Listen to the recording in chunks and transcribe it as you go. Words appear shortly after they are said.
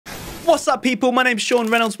What's up people, my name's Sean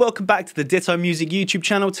Reynolds, welcome back to the Ditto Music YouTube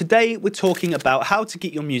channel. Today we're talking about how to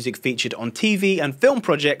get your music featured on TV and film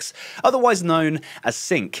projects, otherwise known as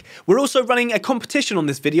sync. We're also running a competition on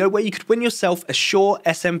this video where you could win yourself a Shure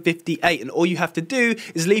SM58, and all you have to do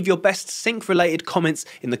is leave your best sync related comments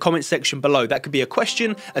in the comment section below. That could be a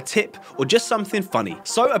question, a tip, or just something funny.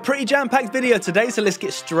 So a pretty jam-packed video today, so let's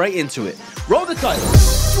get straight into it. Roll the title.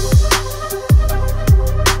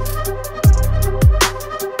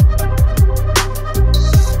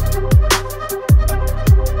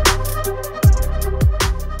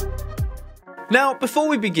 Now, before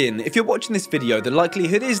we begin, if you're watching this video, the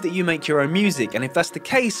likelihood is that you make your own music, and if that's the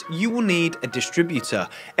case, you will need a distributor.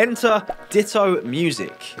 Enter Ditto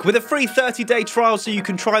Music. With a free 30-day trial so you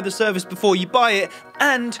can try the service before you buy it,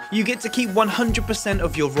 and you get to keep 100%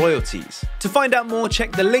 of your royalties. To find out more,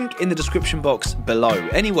 check the link in the description box below.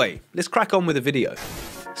 Anyway, let's crack on with the video.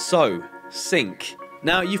 So, sync.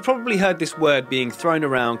 Now, you've probably heard this word being thrown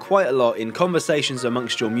around quite a lot in conversations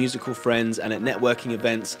amongst your musical friends and at networking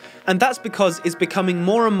events, and that's because it's becoming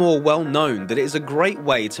more and more well known that it is a great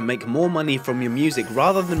way to make more money from your music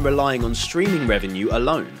rather than relying on streaming revenue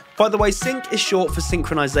alone. By the way, sync is short for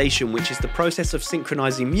synchronization, which is the process of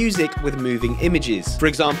synchronizing music with moving images. For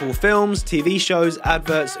example, films, TV shows,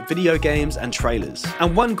 adverts, video games, and trailers.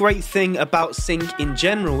 And one great thing about sync in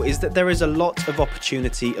general is that there is a lot of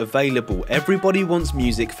opportunity available. Everybody wants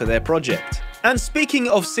music for their project. And speaking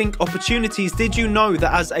of sync opportunities, did you know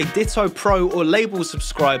that as a Ditto Pro or label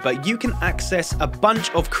subscriber, you can access a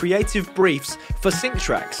bunch of creative briefs for sync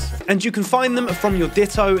tracks? And you can find them from your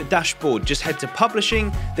Ditto dashboard. Just head to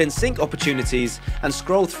Publishing, then Sync Opportunities, and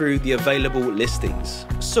scroll through the available listings.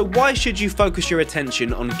 So why should you focus your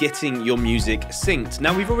attention on getting your music synced?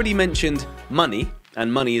 Now, we've already mentioned money,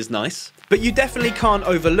 and money is nice. But you definitely can't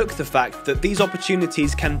overlook the fact that these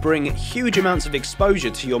opportunities can bring huge amounts of exposure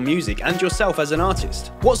to your music and yourself as an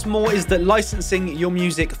artist. What's more is that licensing your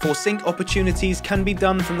music for sync opportunities can be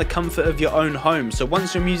done from the comfort of your own home. So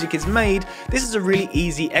once your music is made, this is a really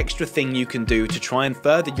easy extra thing you can do to try and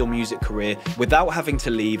further your music career without having to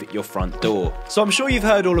leave your front door. So I'm sure you've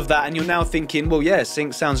heard all of that and you're now thinking, well, yeah,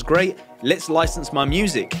 sync sounds great. Let's license my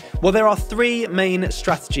music. Well, there are three main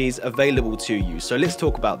strategies available to you, so let's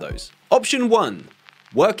talk about those. Option 1.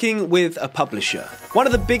 Working with a publisher. One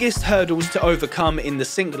of the biggest hurdles to overcome in the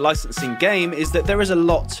sync licensing game is that there is a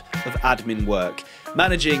lot of admin work.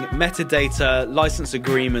 Managing metadata, license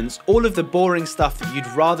agreements, all of the boring stuff that you'd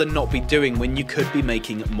rather not be doing when you could be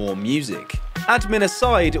making more music. Admin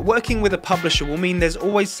aside, working with a publisher will mean there's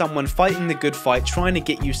always someone fighting the good fight trying to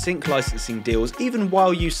get you sync licensing deals even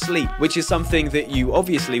while you sleep, which is something that you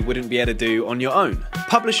obviously wouldn't be able to do on your own.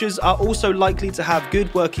 Publishers are also likely to have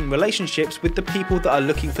good working relationships with the people that are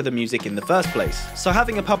looking for the music in the first place. So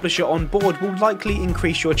having a publisher on board will likely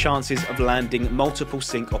increase your chances of landing multiple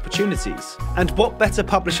sync opportunities. And what better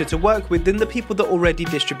publisher to work with than the people that already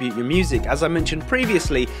distribute your music? As I mentioned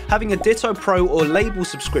previously, having a Ditto Pro or label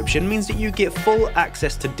subscription means that you get full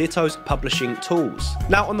access to Ditto's publishing tools.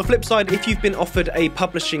 Now, on the flip side, if you've been offered a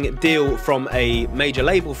publishing deal from a major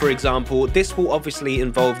label, for example, this will obviously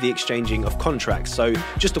involve the exchanging of contracts. So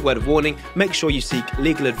just a word of warning, make sure you seek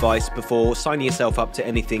legal advice before signing yourself up to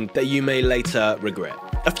anything that you may later regret.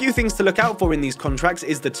 A few things to look out for in these contracts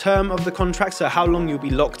is the term of the contract, so how long you'll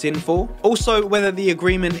be locked in for. Also, whether the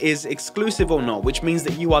agreement is exclusive or not, which means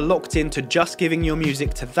that you are locked into just giving your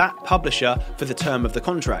music to that publisher for the term of the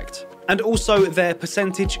contract. And also their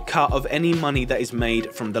percentage cut of any money that is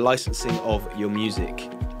made from the licensing of your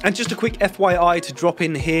music. And just a quick FYI to drop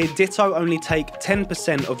in here, Ditto only take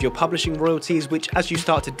 10% of your publishing royalties, which as you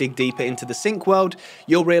start to dig deeper into the sync world,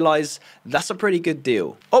 you'll realize that's a pretty good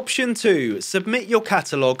deal. Option 2, submit your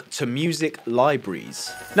catalog to music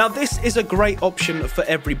libraries. Now this is a great option for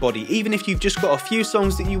everybody, even if you've just got a few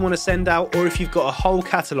songs that you want to send out or if you've got a whole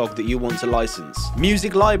catalog that you want to license.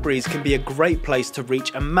 Music libraries can be a great place to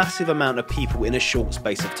reach a massive amount of people in a short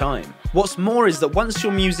space of time. What's more is that once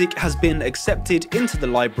your music has been accepted into the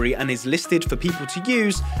library and is listed for people to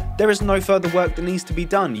use, there is no further work that needs to be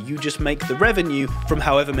done. You just make the revenue from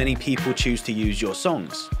however many people choose to use your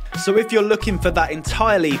songs. So if you're looking for that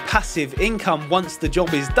entirely passive income once the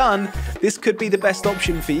job is done, this could be the best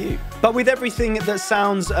option for you. But with everything that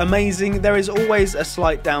sounds amazing, there is always a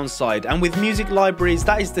slight downside, and with music libraries,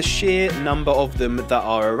 that is the sheer number of them that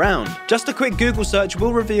are around. Just a quick Google search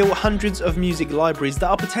will reveal hundreds of music libraries that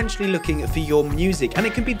are potentially looking for your music, and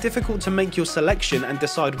it can be difficult to make your selection and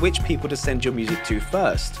decide which people to send your music to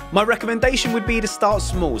first. My recommendation would be to start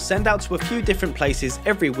small, send out to a few different places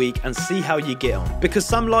every week and see how you get on, because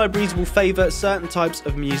some libraries libraries will favour certain types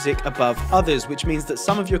of music above others, which means that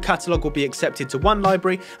some of your catalogue will be accepted to one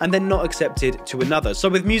library and then not accepted to another. So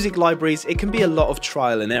with music libraries, it can be a lot of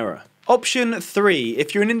trial and error. Option 3.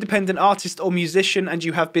 If you're an independent artist or musician and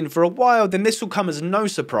you have been for a while, then this will come as no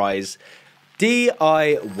surprise.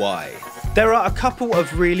 DIY. There are a couple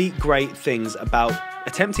of really great things about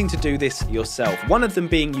attempting to do this yourself. One of them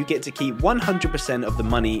being you get to keep 100% of the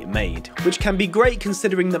money made, which can be great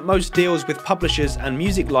considering that most deals with publishers and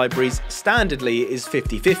music libraries standardly is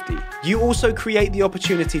 50-50. You also create the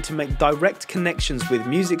opportunity to make direct connections with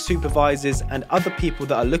music supervisors and other people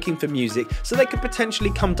that are looking for music, so they could potentially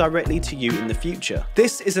come directly to you in the future.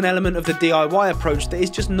 This is an element of the DIY approach that is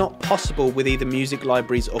just not possible with either music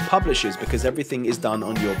libraries or publishers, because everything is done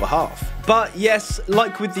on your behalf. But yes,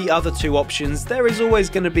 like with the other two options, there is always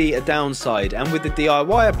going to be a downside, and with the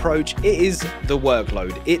DIY approach, it is the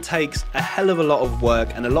workload. It takes a hell of a lot of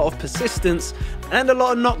work and a lot of persistence and a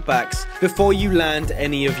lot of knockbacks before you land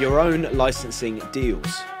any of your own licensing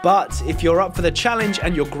deals. But if you're up for the challenge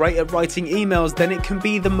and you're great at writing emails, then it can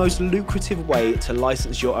be the most lucrative way to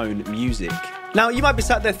license your own music. Now, you might be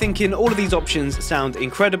sat there thinking all of these options sound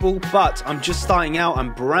incredible, but I'm just starting out,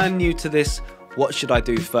 I'm brand new to this. What should I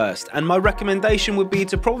do first? And my recommendation would be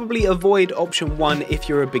to probably avoid option 1 if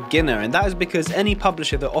you're a beginner, and that is because any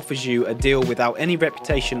publisher that offers you a deal without any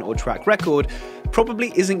reputation or track record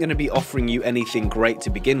probably isn't going to be offering you anything great to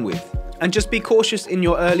begin with. And just be cautious in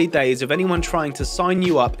your early days of anyone trying to sign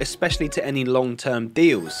you up, especially to any long-term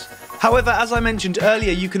deals. However, as I mentioned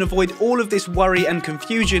earlier, you can avoid all of this worry and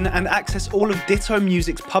confusion and access all of Ditto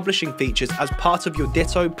Music's publishing features as part of your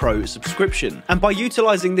Ditto Pro subscription. And by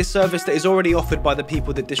utilising this service that is already offered by the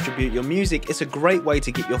people that distribute your music, it's a great way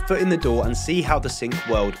to get your foot in the door and see how the sync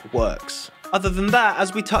world works. Other than that,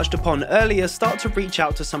 as we touched upon earlier, start to reach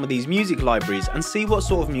out to some of these music libraries and see what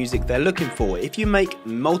sort of music they're looking for. If you make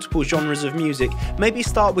multiple genres of music, maybe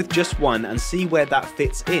start with just one and see where that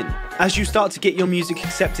fits in. As you start to get your music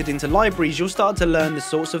accepted into libraries, you'll start to learn the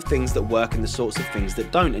sorts of things that work and the sorts of things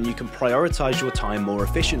that don't, and you can prioritize your time more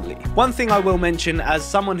efficiently. One thing I will mention, as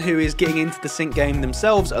someone who is getting into the sync game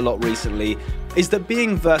themselves a lot recently, is that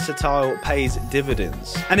being versatile pays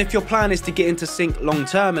dividends. And if your plan is to get into sync long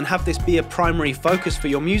term and have this be a primary focus for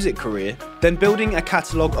your music career, then building a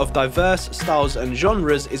catalogue of diverse styles and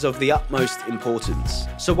genres is of the utmost importance.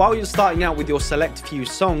 So while you're starting out with your select few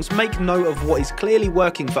songs, make note of what is clearly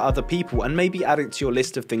working for other people and maybe add it to your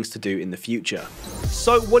list of things to do in the future.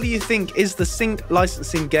 So what do you think? Is the sync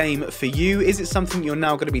licensing game for you? Is it something you're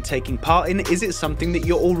now going to be taking part in? Is it something that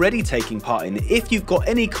you're already taking part in? If you've got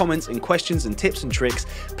any comments and questions and tips and tricks,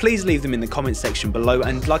 please leave them in the comment section below,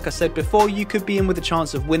 and like I said before, you could be in with a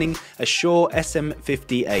chance of winning a Shure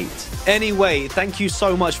SM58. Anyway, thank you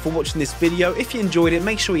so much for watching this video. If you enjoyed it,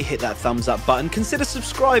 make sure you hit that thumbs up button. Consider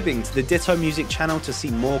subscribing to the Ditto Music channel to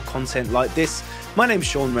see more content like this. My name's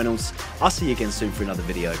Sean Reynolds. I'll see you again soon for another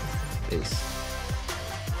video. Peace.